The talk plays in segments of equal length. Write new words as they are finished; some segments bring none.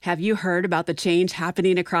Have you heard about the change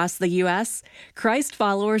happening across the U.S.? Christ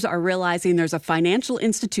followers are realizing there's a financial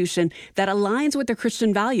institution that aligns with their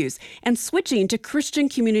Christian values and switching to Christian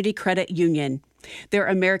Community Credit Union. They're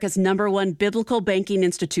America's #1 biblical banking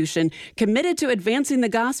institution committed to advancing the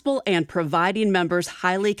gospel and providing members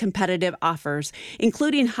highly competitive offers,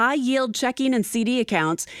 including high-yield checking and CD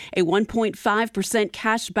accounts, a 1.5%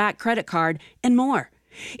 cash-back credit card, and more.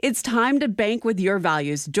 It's time to bank with your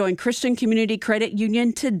values. Join Christian Community Credit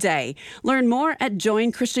Union today. Learn more at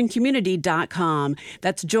joinchristiancommunity.com.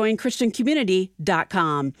 That's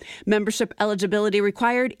joinchristiancommunity.com. Membership eligibility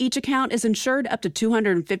required. Each account is insured up to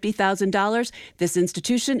 $250,000. This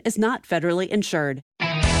institution is not federally insured.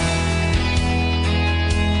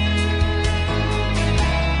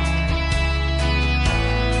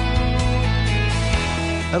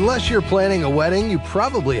 Unless you're planning a wedding, you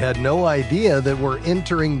probably had no idea that we're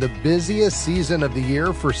entering the busiest season of the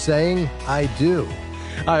year for saying, I do.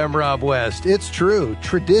 Hi, I'm Rob West. It's true.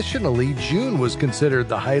 Traditionally, June was considered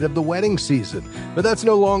the height of the wedding season, but that's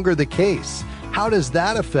no longer the case. How does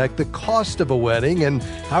that affect the cost of a wedding, and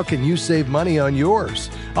how can you save money on yours?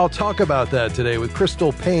 I'll talk about that today with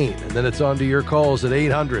Crystal Paine, and then it's on to your calls at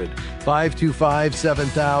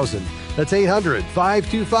 800-525-7000. That's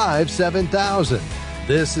 800-525-7000.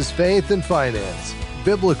 This is Faith and Finance,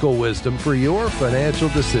 biblical wisdom for your financial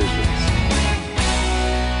decisions.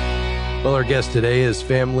 Well, our guest today is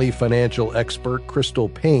family financial expert Crystal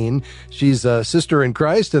Paine. She's a sister in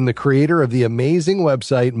Christ and the creator of the amazing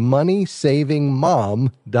website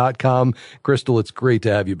moneysavingmom.com. Crystal, it's great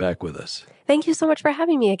to have you back with us. Thank you so much for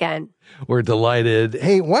having me again. We're delighted.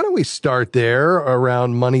 Hey, why don't we start there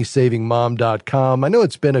around moneysavingmom.com? I know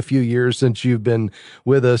it's been a few years since you've been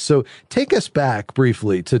with us, so take us back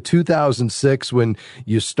briefly to 2006 when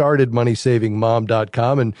you started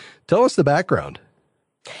moneysavingmom.com and tell us the background.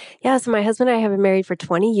 Yeah, so my husband and I have been married for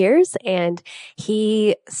 20 years, and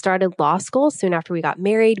he started law school soon after we got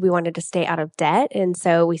married. We wanted to stay out of debt, and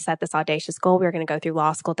so we set this audacious goal. We were going to go through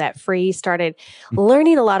law school debt-free, started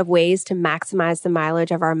learning a lot of ways to maximize the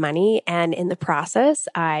mileage of our money, and in the process,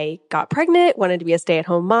 I got pregnant, wanted to be a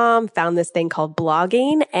stay-at-home mom, found this thing called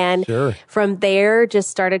blogging, and from there,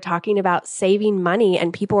 just started talking about saving money,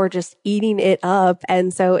 and people were just eating it up,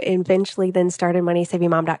 and so eventually then started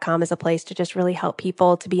moneysavingmom.com as a place to just really help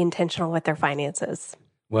people to be intentional with their finances.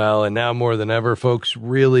 Well, and now more than ever, folks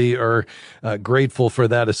really are grateful for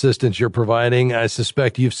that assistance you're providing. I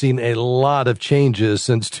suspect you've seen a lot of changes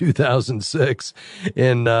since 2006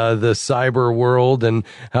 in the cyber world and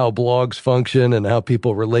how blogs function and how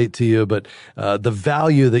people relate to you. But the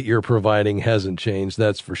value that you're providing hasn't changed,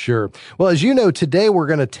 that's for sure. Well, as you know, today we're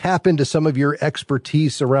going to tap into some of your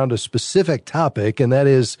expertise around a specific topic, and that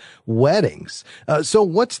is weddings. So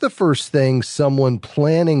what's the first thing someone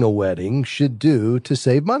planning a wedding should do to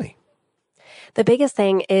save money? The biggest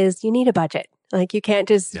thing is you need a budget. Like you can't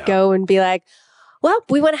just go and be like, well,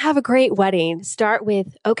 we want to have a great wedding. Start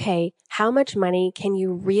with, okay, how much money can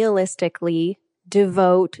you realistically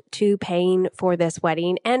devote to paying for this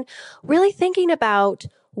wedding? And really thinking about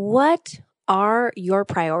what are your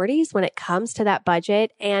priorities when it comes to that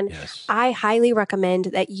budget. And I highly recommend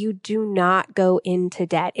that you do not go into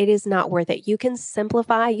debt. It is not worth it. You can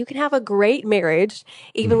simplify. You can have a great marriage,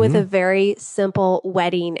 even with a very simple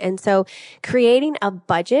wedding. And so creating a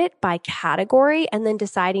budget by category and then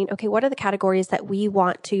deciding, okay, what are the categories that we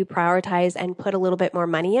want to prioritize and put a little bit more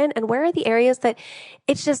money in? And where are the areas that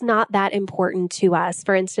it's just not that important to us?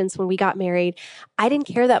 For instance, when we got married, I didn't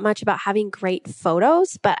care that much about having great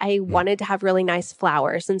photos, but I wanted to have really nice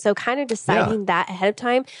flowers. And so kind of deciding that ahead of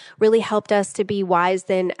time really helped us to be wise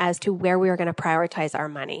then as to where we were going to prioritize our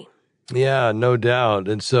money. Yeah, no doubt.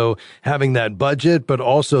 And so having that budget, but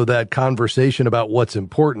also that conversation about what's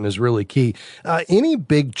important is really key. Any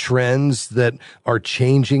big trends that are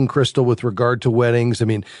changing, Crystal, with regard to weddings? I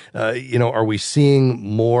mean, are we seeing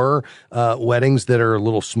more weddings that are a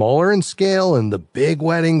little smaller in scale and the big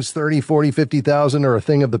weddings, 30, 40, 50,000 are a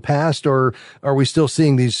thing of the past? Or are we still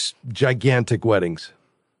seeing these gigantic weddings?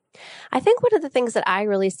 I think one of the things that I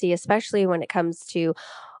really see, especially when it comes to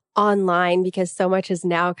online, because so much is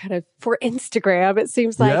now kind of for Instagram. It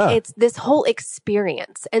seems like it's this whole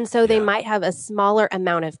experience. And so they might have a smaller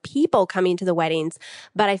amount of people coming to the weddings,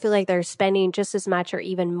 but I feel like they're spending just as much or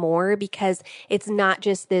even more because it's not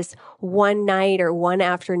just this one night or one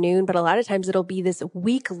afternoon, but a lot of times it'll be this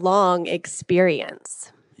week-long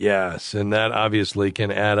experience. Yes, and that obviously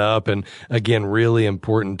can add up. And again, really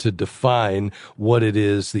important to define what it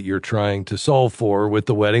is that you're trying to solve for with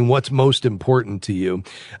the wedding. What's most important to you?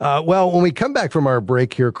 Well, when we come back from our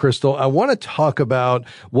break here, Crystal, I want to talk about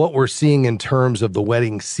what we're seeing in terms of the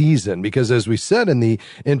wedding season, because as we said in the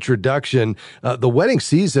introduction, the wedding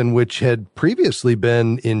season, which had previously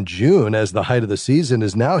been in June as the height of the season,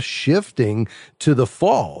 is now shifting to the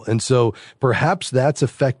fall. And so perhaps that's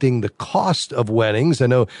affecting the cost of weddings. I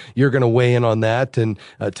know you're going to weigh in on that and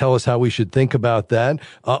tell us how we should think about that.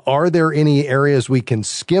 Are there any areas we can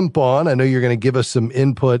skimp on? I know you're going to give us some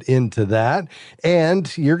input into that,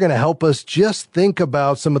 and you're going to help us just think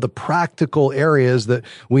about some of the practical areas that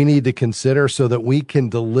we need to consider so that we can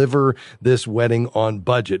deliver this wedding on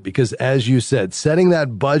budget. Because as you said, setting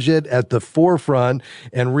that budget at the forefront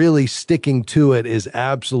and really sticking to it is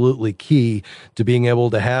absolutely key to being able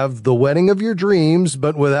to have the wedding of your dreams,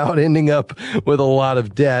 but without ending up with a lot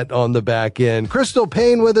of debt on the back end. Crystal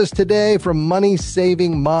Paine with us today from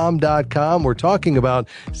moneysavingmom.com. We're talking about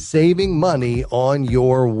saving money on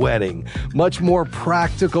your wedding. Much more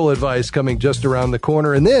practical advice coming just around the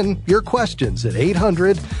corner. And then your questions at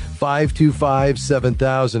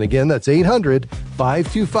 800-525-7000. Again, that's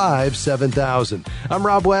 800-525-7000. I'm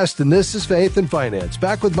Rob West, and this is Faith and Finance.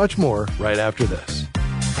 Back with much more right after this.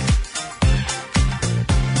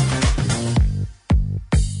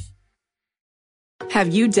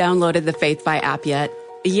 Have you downloaded the FaithFi app yet?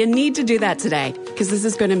 You need to do that today because this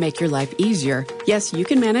is going to make your life easier. Yes, you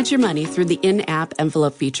can manage your money through the in-app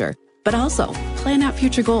envelope feature, but also plan out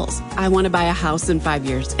future goals. I want to buy a house in 5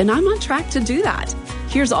 years, and I'm on track to do that.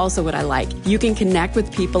 Here's also what I like. You can connect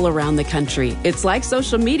with people around the country. It's like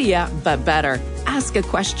social media, but better. Ask a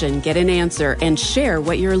question, get an answer, and share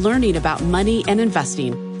what you're learning about money and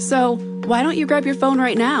investing. So why don't you grab your phone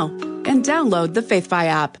right now and download the FaithFi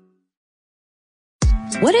app?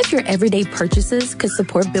 What if your everyday purchases could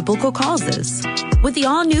support biblical causes? With the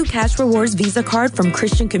all-new Cash Rewards Visa card from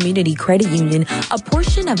Christian Community Credit Union, a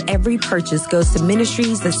portion of every purchase goes to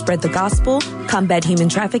ministries that spread the gospel, combat human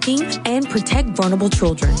trafficking, and protect vulnerable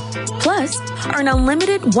children. Plus, earn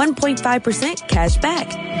unlimited 1.5% cash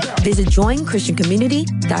back. Visit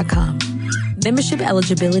joinchristiancommunity.com. Membership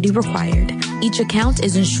eligibility required. Each account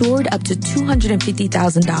is insured up to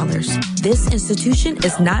 $250,000. This institution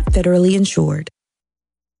is not federally insured.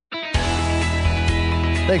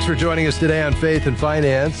 Thanks for joining us today on Faith and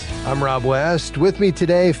Finance. I'm Rob West. With me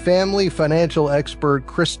today, family financial expert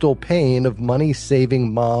Crystal Paine of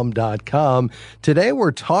moneysavingmom.com. Today,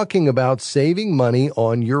 we're talking about saving money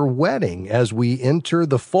on your wedding as we enter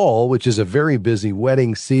the fall, which is a very busy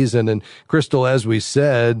wedding season. And Crystal, as we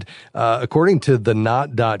said, according to the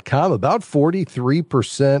knot.com, about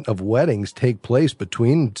 43% of weddings take place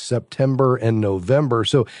between September and November.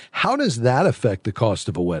 So how does that affect the cost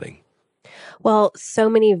of a wedding? Well, so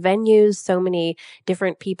many venues, so many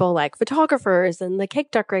different people like photographers and the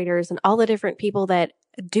cake decorators and all the different people that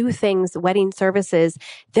do things, wedding services,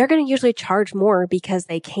 they're going to usually charge more because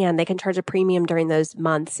they can. They can charge a premium during those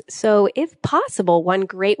months. So if possible, one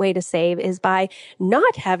great way to save is by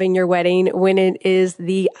not having your wedding when it is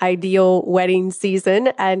the ideal wedding season.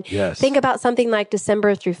 And think about something like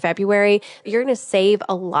December through February. You're going to save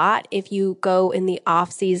a lot if you go in the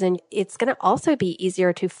off season. It's going to also be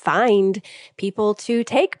easier to find people to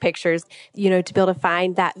take pictures, to be able to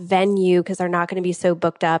find that venue because they're not going to be so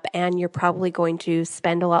booked up, and you're probably going to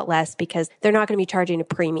spend a lot less because they're not going to be charging a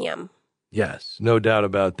premium. Yes, no doubt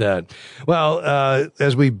about that. Well,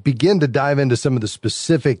 as we begin to dive into some of the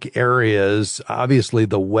specific areas, obviously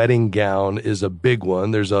the wedding gown is a big one.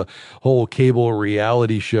 There's a whole cable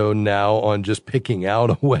reality show now on just picking out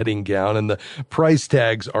a wedding gown, and the price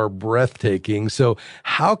tags are breathtaking. So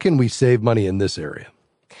how can we save money in this area?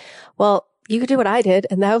 Well, you could do what I did,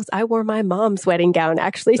 and that was I wore my mom's wedding gown,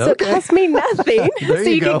 actually, so It cost me nothing. So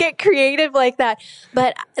you can get creative like that.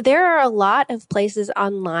 But there are a lot of places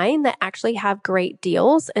online that actually have great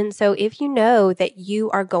deals. And so if you know that you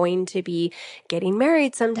are going to be getting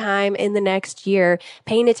married sometime in the next year,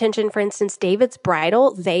 paying attention, for instance, David's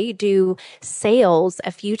Bridal, they do sales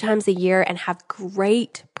a few times a year and have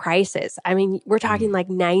great prices. I mean, we're talking like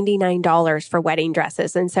 $99 for wedding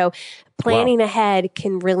dresses. And so planning ahead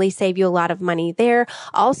can really save you a lot of money there.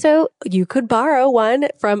 Also, you could borrow one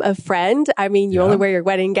from a friend. I mean, you only wear your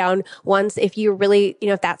wedding gown once. If you really,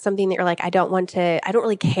 if that's something that you're like, I don't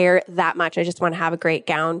really care that much. I just want to have a great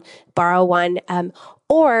gown, borrow one.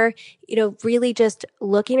 Or, really just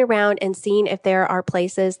looking around and seeing if there are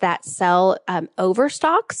places that sell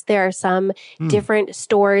overstocks. There are some different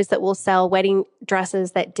stores that will sell wedding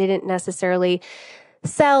dresses that didn't necessarily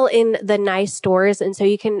sell in the nice stores. And so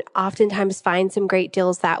you can oftentimes find some great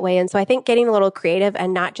deals that way. And so I think getting a little creative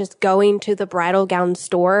and not just going to the bridal gown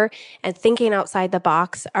store and thinking outside the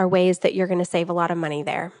box are ways that you're going to save a lot of money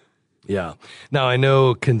there. Yeah. Now, I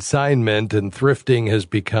know consignment and thrifting has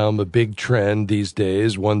become a big trend these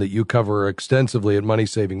days, one that you cover extensively at Money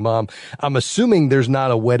Saving Mom. I'm assuming there's not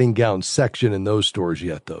a wedding gown section in those stores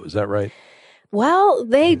yet, though. Is that right? Well,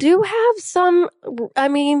 they do have some,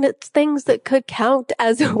 it's things that could count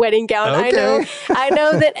as a wedding gown. Okay. I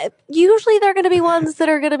know that usually they're going to be ones that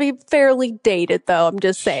are going to be fairly dated, though. I'm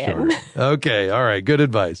just saying. Sure. Okay. All right. Good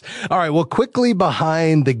advice. All right. Well, quickly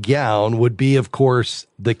behind the gown would be, of course,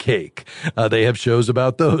 the cake. They have shows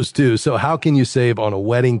about those too. So how can you save on a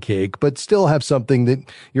wedding cake, but still have something that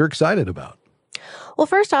you're excited about? Well,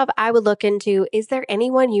 first off, I would look into, is there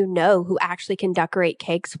anyone you know who actually can decorate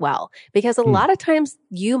cakes well? Because a lot of times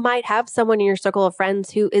you might have someone in your circle of friends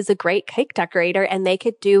who is a great cake decorator and they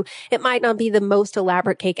could do, it might not be the most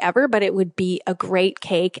elaborate cake ever, but it would be a great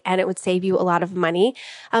cake and it would save you a lot of money.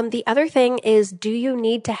 The other thing is, do you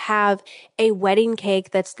need to have a wedding cake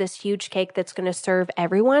that's this huge cake that's going to serve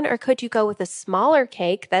everyone? Or could you go with a smaller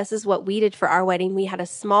cake? This is what we did for our wedding. We had a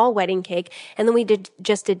small wedding cake and then we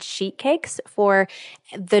just did sheet cakes for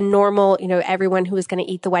the normal, everyone who was going to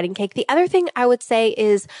eat the wedding cake. The other thing I would say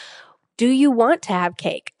is, do you want to have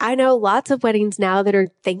cake? I know lots of weddings now that are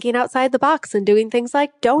thinking outside the box and doing things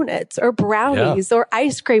like donuts or brownies or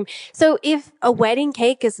ice cream. So if a wedding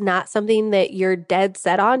cake is not something that you're dead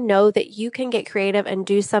set on, know that you can get creative and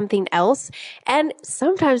do something else. And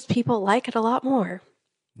sometimes people like it a lot more.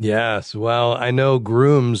 Yes. Well, I know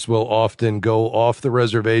grooms will often go off the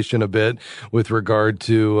reservation a bit with regard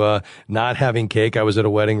to not having cake. I was at a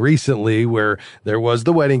wedding recently where there was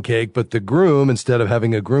the wedding cake, but the groom, instead of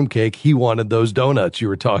having a groom cake, he wanted those donuts you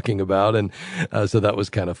were talking about. And so that was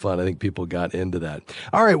kind of fun. I think people got into that.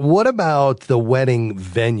 All right. What about the wedding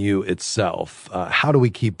venue itself? How do we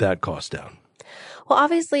keep that cost down? Well,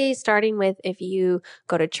 obviously, starting with, if you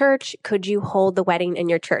go to church, could you hold the wedding in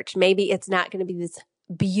your church? Maybe it's not going to be this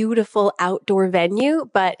beautiful outdoor venue,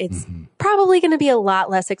 but it's probably going to be a lot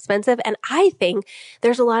less expensive. And I think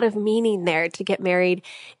there's a lot of meaning there to get married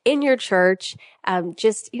in your church.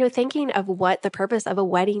 Thinking of what the purpose of a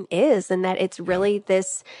wedding is and that it's really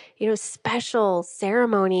this, special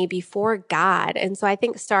ceremony before God. And so I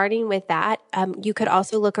think starting with that, you could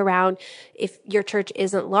also look around if your church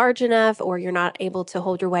isn't large enough or you're not able to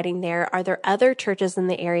hold your wedding there. Are there other churches in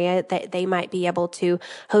the area that they might be able to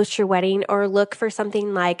host your wedding, or look for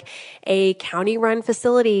something like a county run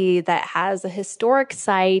facility that has a historic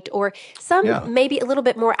site, or maybe a little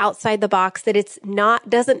bit more outside the box that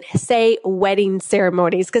doesn't say wedding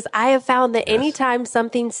ceremonies. Because I have found that anytime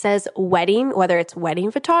something says wedding, whether it's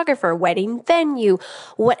wedding photographer, wedding venue,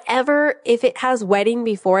 whatever, if it has wedding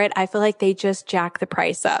before it, I feel like they just jack the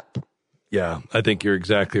price up. Yeah, I think you're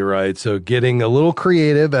exactly right. So getting a little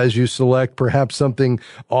creative as you select perhaps something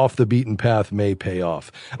off the beaten path may pay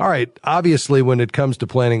off. All right. Obviously, when it comes to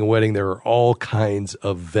planning a wedding, there are all kinds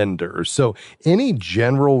of vendors. So any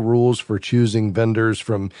general rules for choosing vendors,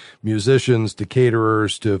 from musicians to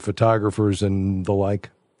caterers to photographers and the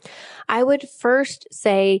like? I would first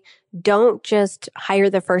say, don't just hire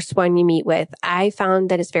the first one you meet with. I found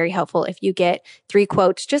that it's very helpful if you get 3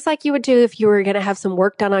 quotes, just like you would do if you were going to have some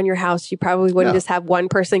work done on your house. You probably wouldn't just have one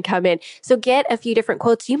person come in. So get a few different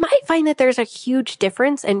quotes. You might find that there's a huge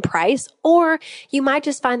difference in price, or you might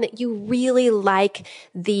just find that you really like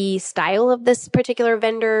the style of this particular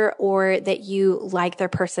vendor, or that you like their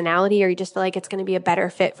personality, or you just feel like it's going to be a better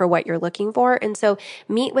fit for what you're looking for. And so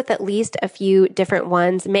meet with at least a few different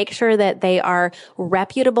ones. Make sure that they are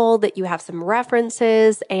reputable, that you have some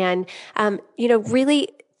references, and, really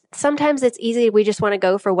sometimes it's easy. We just want to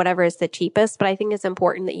go for whatever is the cheapest, but I think it's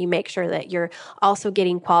important that you make sure that you're also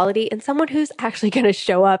getting quality and someone who's actually going to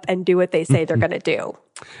show up and do what they say they're going to do.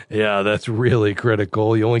 Yeah, that's really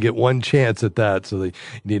critical. You only get one chance at that, so you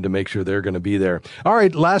need to make sure they're going to be there. All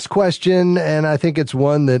right, last question, and I think it's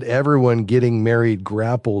one that everyone getting married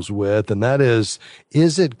grapples with, and that is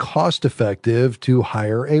it cost effective to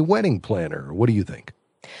hire a wedding planner? What do you think?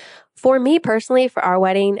 For me personally, for our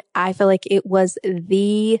wedding, I feel like it was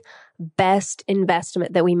the best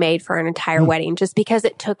investment that we made for an entire wedding, just because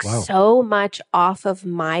it took so much off of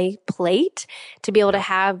my plate to be able to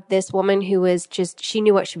have this woman who was she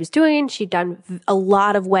knew what she was doing. She'd done a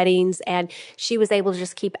lot of weddings and she was able to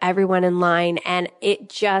just keep everyone in line. And it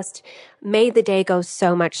just made the day go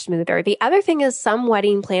so much smoother. The other thing is some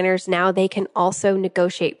wedding planners now, they can also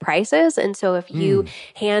negotiate prices. And so if you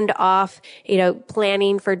hand off,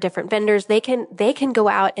 planning for different vendors, they can go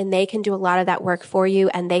out and they can do a lot of that work for you,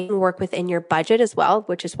 and they can work within your budget as well,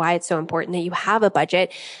 which is why it's so important that you have a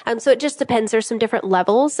budget. So it just depends. There's some different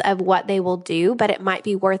levels of what they will do, but it might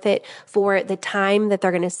be worth it for the time that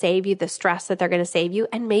they're going to save you, the stress that they're going to save you,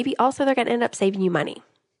 and maybe also they're going to end up saving you money.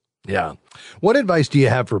 Yeah. What advice do you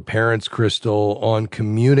have for parents, Crystal, on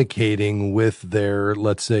communicating with their,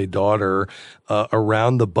 let's say, daughter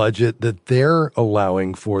around the budget that they're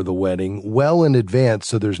allowing for the wedding well in advance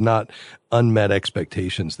so there's not unmet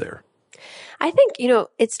expectations there? I think,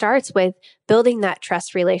 it starts with building that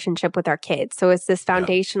trust relationship with our kids. So it's this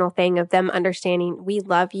foundational thing of them understanding we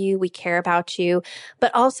love you, we care about you,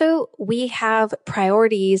 but also we have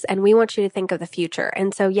priorities and we want you to think of the future.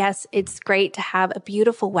 And so, yes, it's great to have a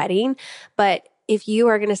beautiful wedding, but if you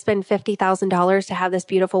are going to spend $50,000 to have this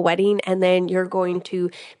beautiful wedding and then you're going to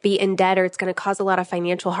be in debt or it's going to cause a lot of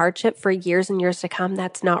financial hardship for years and years to come,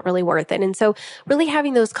 that's not really worth it. And so really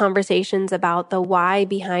having those conversations about the why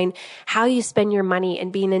behind how you spend your money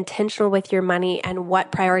and being intentional with your money and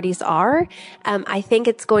what priorities are, I think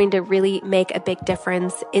it's going to really make a big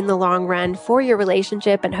difference in the long run for your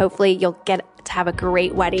relationship. And hopefully you'll get to have a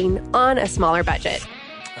great wedding on a smaller budget.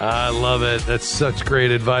 I love it. That's such great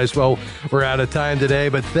advice. Well, we're out of time today,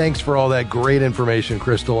 but thanks for all that great information,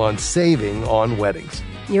 Crystal, on saving on weddings.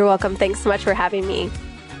 You're welcome. Thanks so much for having me.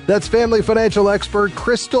 That's family financial expert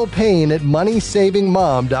Crystal Paine at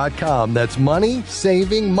moneysavingmom.com. That's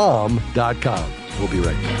moneysavingmom.com. We'll be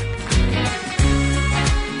right back.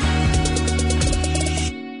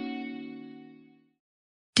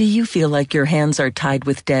 Do you feel like your hands are tied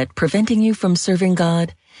with debt, preventing you from serving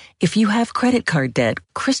God? If you have credit card debt,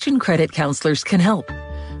 Christian credit counselors can help.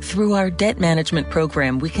 Through our debt management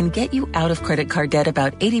program, we can get you out of credit card debt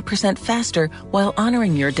about 80% faster while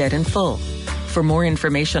honoring your debt in full. For more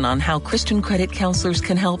information on how Christian credit counselors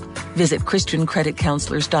can help, visit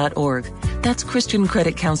ChristianCreditCounselors.org. That's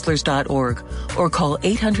ChristianCreditCounselors.org, or call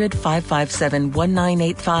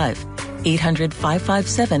 800-557-1985.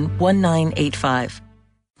 800-557-1985.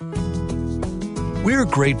 We're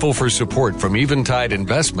grateful for support from Eventide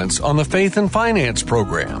Investments on the Faith and Finance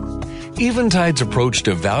program. Eventide's approach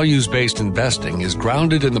to values-based investing is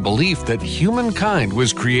grounded in the belief that humankind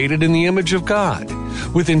was created in the image of God,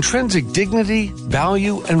 with intrinsic dignity,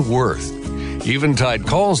 value, and worth. Eventide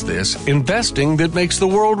calls this investing that makes the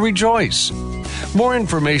world rejoice. More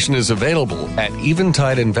information is available at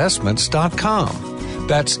eventideinvestments.com.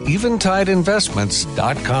 That's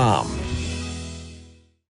eventideinvestments.com.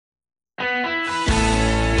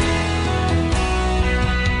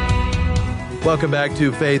 Welcome back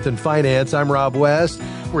to Faith and Finance. I'm Rob West.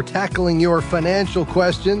 We're tackling your financial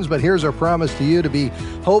questions, but here's our promise to you to be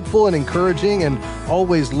hopeful and encouraging, and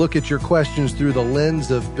always look at your questions through the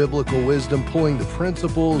lens of biblical wisdom, pulling the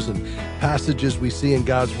principles and passages we see in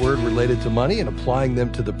God's Word related to money and applying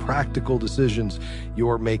them to the practical decisions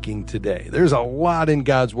you're making today. There's a lot in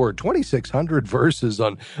God's Word, 2,600 verses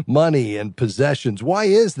on money and possessions. Why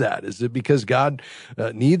is that? Is it because God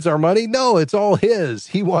needs our money? No, it's all His.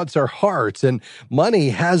 He wants our hearts, and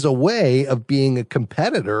money has a way of being a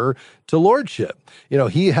competitor to lordship.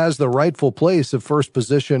 He has the rightful place of first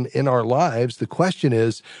position in our lives. The question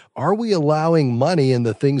is, are we allowing money and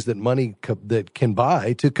the things that money that can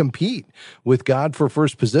buy to compete with God for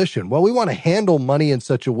first position? Well, we want to handle money in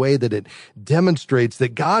such a way that it demonstrates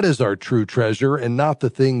that God is our true treasure and not the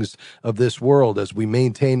things of this world, as we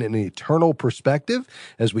maintain an eternal perspective,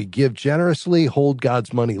 as we give generously, hold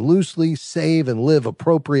God's money loosely, save and live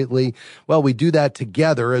appropriately. Well, we do that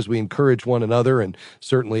together as we encourage one another, and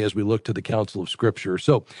certainly as we look to the counsel of Scripture.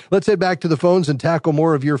 So let's head back to the phones and tackle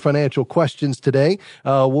more of your financial questions today.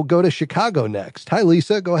 We'll go to Chicago next. Hi,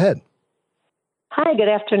 Lisa. Go ahead. Hi, good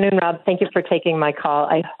afternoon, Rob. Thank you for taking my call.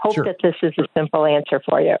 I hope Sure. that this is a simple answer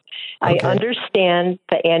for you. I understand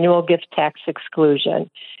the annual gift tax exclusion.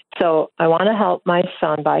 So I want to help my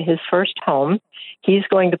son buy his first home. He's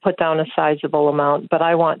going to put down a sizable amount, but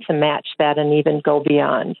I want to match that and even go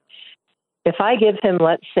beyond. If I give him,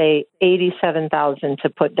 let's say, $87,000 to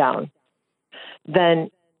put down, then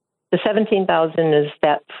the $17,000 is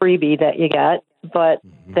that freebie that you get, but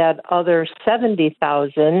that other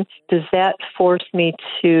 $70,000, does that force me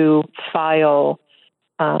to file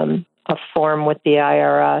a form with the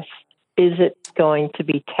IRS? Is it going to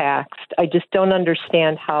be taxed? I just don't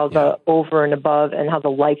understand how the over and above and how the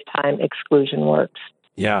lifetime exclusion works.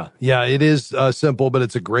 Yeah, it is simple, but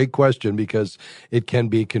it's a great question because it can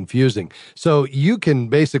be confusing. So you can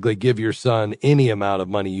basically give your son any amount of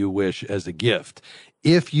money you wish as a gift.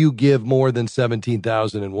 If you give more than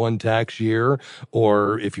 $17,000 in one tax year,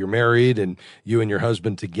 or if you're married and you and your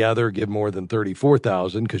husband together give more than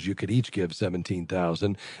 $34,000, because you could each give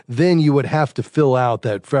 $17,000, then you would have to fill out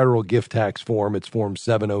that federal gift tax form. It's Form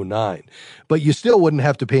 709. But you still wouldn't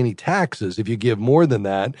have to pay any taxes if you give more than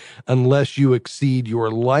that, unless you exceed your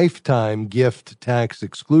lifetime gift tax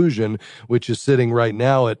exclusion, which is sitting right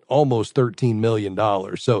now at almost $13 million.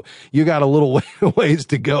 So you got a little ways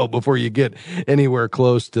to go before you get anywhere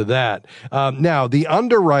close to that. Now, the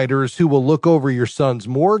underwriters who will look over your son's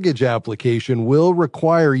mortgage application will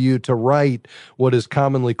require you to write what is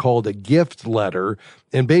commonly called a gift letter.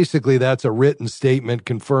 And basically, that's a written statement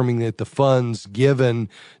confirming that the funds given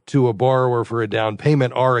to a borrower for a down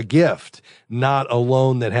payment are a gift, not a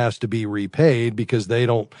loan that has to be repaid, because they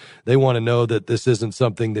want to know that this isn't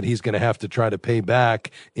something that he's going to have to try to pay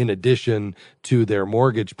back in addition to their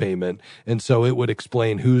mortgage payment. And so it would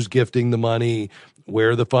explain who's gifting the money,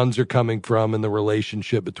 where the funds are coming from, and the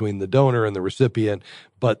relationship between the donor and the recipient.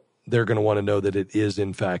 But they're going to want to know that it is,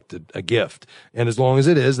 in fact, a gift. And as long as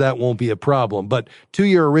it is, that won't be a problem. But to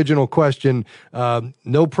your original question,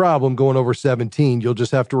 no problem going over 17. You'll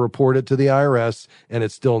just have to report it to the IRS, and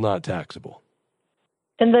it's still not taxable.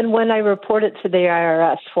 And then when I report it to the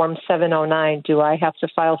IRS, Form 709, do I have to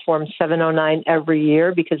file Form 709 every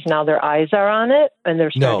year because now their eyes are on it and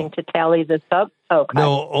they're starting to tally this up? Okay.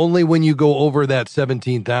 No, only when you go over that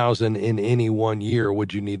 17,000 in any one year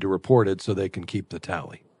would you need to report it so they can keep the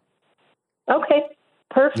tally. Okay,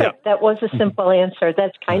 perfect. Yeah. That was a simple answer.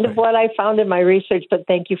 That's kind of what I found in my research, but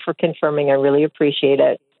thank you for confirming. I really appreciate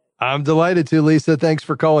it. I'm delighted to, Lisa. Thanks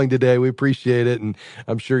for calling today. We appreciate it, and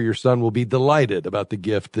I'm sure your son will be delighted about the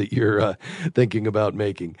gift that you're thinking about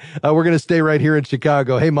making. We're going to stay right here in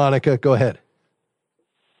Chicago. Hey, Monica, go ahead.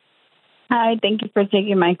 Hi, thank you for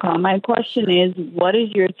taking my call. My question is, what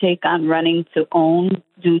is your take on running to own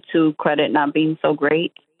due to credit not being so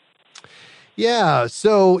great? Yeah,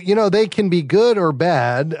 so, they can be good or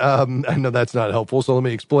bad. I know that's not helpful, so let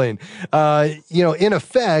me explain. In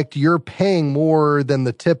effect, you're paying more than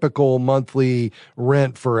the typical monthly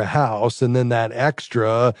rent for a house, and then that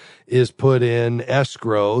extra is put in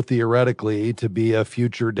escrow, theoretically, to be a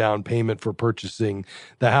future down payment for purchasing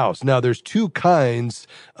the house. Now, there's two kinds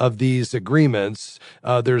of these agreements.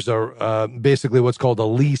 There's basically what's called a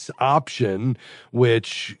lease option,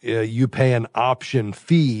 which you pay an option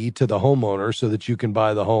fee to the homeowner so that you can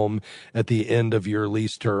buy the home at the end of your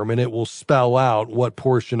lease term, and it will spell out what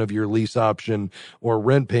portion of your lease option or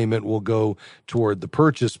rent payment will go toward the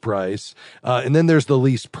purchase price. And then there's the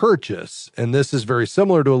lease purchase, and this is very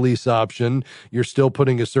similar to a lease option. You're still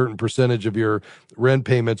putting a certain percentage of your rent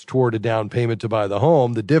payments toward a down payment to buy the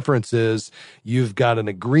home. The difference is you've got an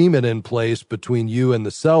agreement in place between you and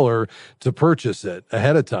the seller to purchase it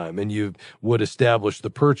ahead of time, and you would establish the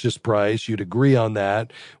purchase price. You'd agree on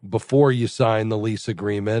that before you sign the lease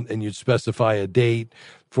agreement, and you'd specify a date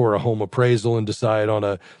for a home appraisal and decide on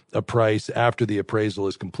a price after the appraisal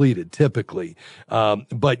is completed, typically.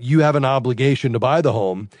 But you have an obligation to buy the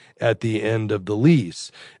home at the end of the lease.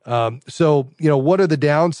 So, what are the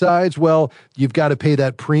downsides? Well, you've got to pay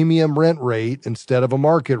that premium rent rate instead of a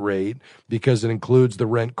market rate because it includes the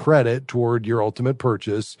rent credit toward your ultimate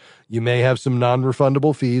purchase. You may have some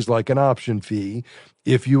non-refundable fees like an option fee.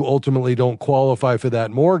 If you ultimately don't qualify for that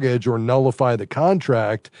mortgage or nullify the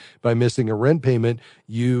contract by missing a rent payment,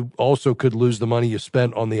 you also could lose the money you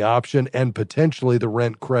spent on the option and potentially the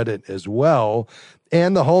rent credit as well.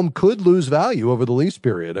 And the home could lose value over the lease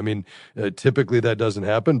period. I mean, typically that doesn't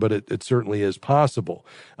happen, but it certainly is possible.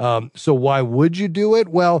 So why would you do it?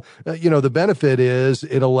 Well, the benefit is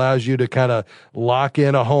it allows you to kind of lock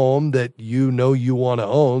in a home that you want to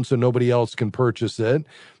own so nobody else can purchase it.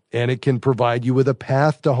 And it can provide you with a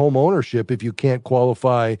path to home ownership if you can't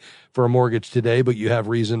qualify for a mortgage today, but you have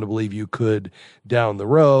reason to believe you could down the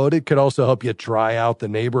road. It could also help you try out the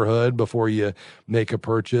neighborhood before you make a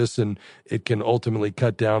purchase, and it can ultimately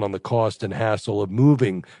cut down on the cost and hassle of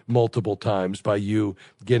moving multiple times by you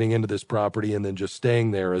getting into this property and then just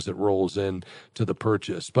staying there as it rolls in to the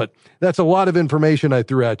purchase. But that's a lot of information I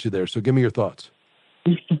threw at you there, so give me your thoughts.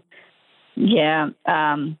 Yeah,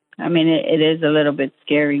 it is a little bit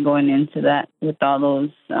scary going into that with all those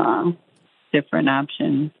different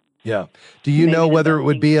options. Yeah. Do you know whether it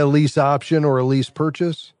would be a lease option or a lease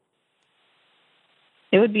purchase?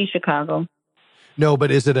 It would be Chicago. No,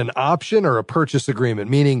 but is it an option or a purchase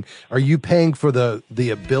agreement? Meaning, are you paying for the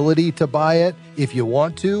ability to buy it if you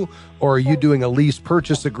want to, or are you doing a lease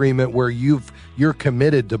purchase agreement where you're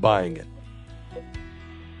committed to buying it?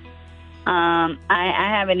 I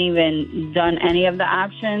haven't even done any of the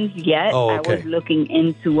options yet. Oh, okay. I was looking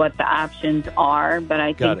into what the options are, but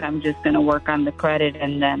I think I'm just going to work on the credit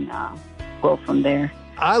and then go from there.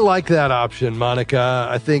 I like that option, Monica.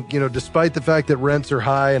 I think, despite the fact that rents are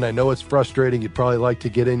high, and I know it's frustrating, you'd probably like to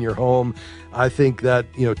get in your home. I think that,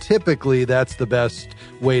 typically that's the best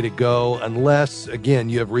way to go, unless, again,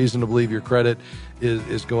 you have reason to believe your credit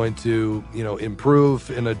is going to,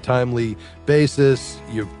 improve in a timely basis.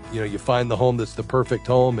 You find the home that's the perfect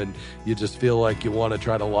home, and you just feel like you want to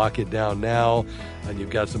try to lock it down now, and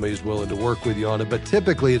you've got somebody who's willing to work with you on it. But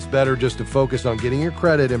typically it's better just to focus on getting your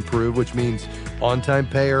credit improved, which means on-time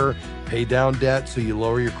payer, pay down debt so you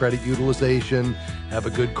lower your credit utilization, have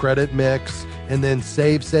a good credit mix, and then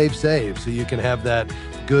save so you can have that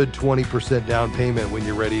good 20% down payment when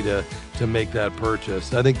you're ready to make that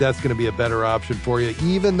purchase. I think that's going to be a better option for you,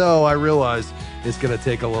 even though I realize it's going to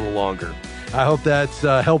take a little longer. I hope that's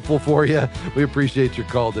helpful for you. We appreciate your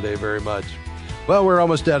call today very much. Well, we're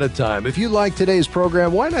almost out of time. If you like today's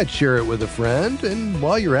program, why not share it with a friend? And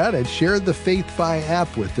while you're at it, share the FaithFi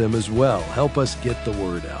app with them as well. Help us get the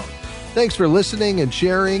word out. Thanks for listening and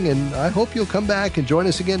sharing, and I hope you'll come back and join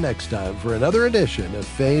us again next time for another edition of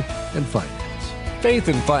Faith and Finance. Faith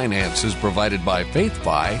and Finance is provided by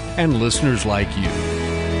FaithFi and listeners like you.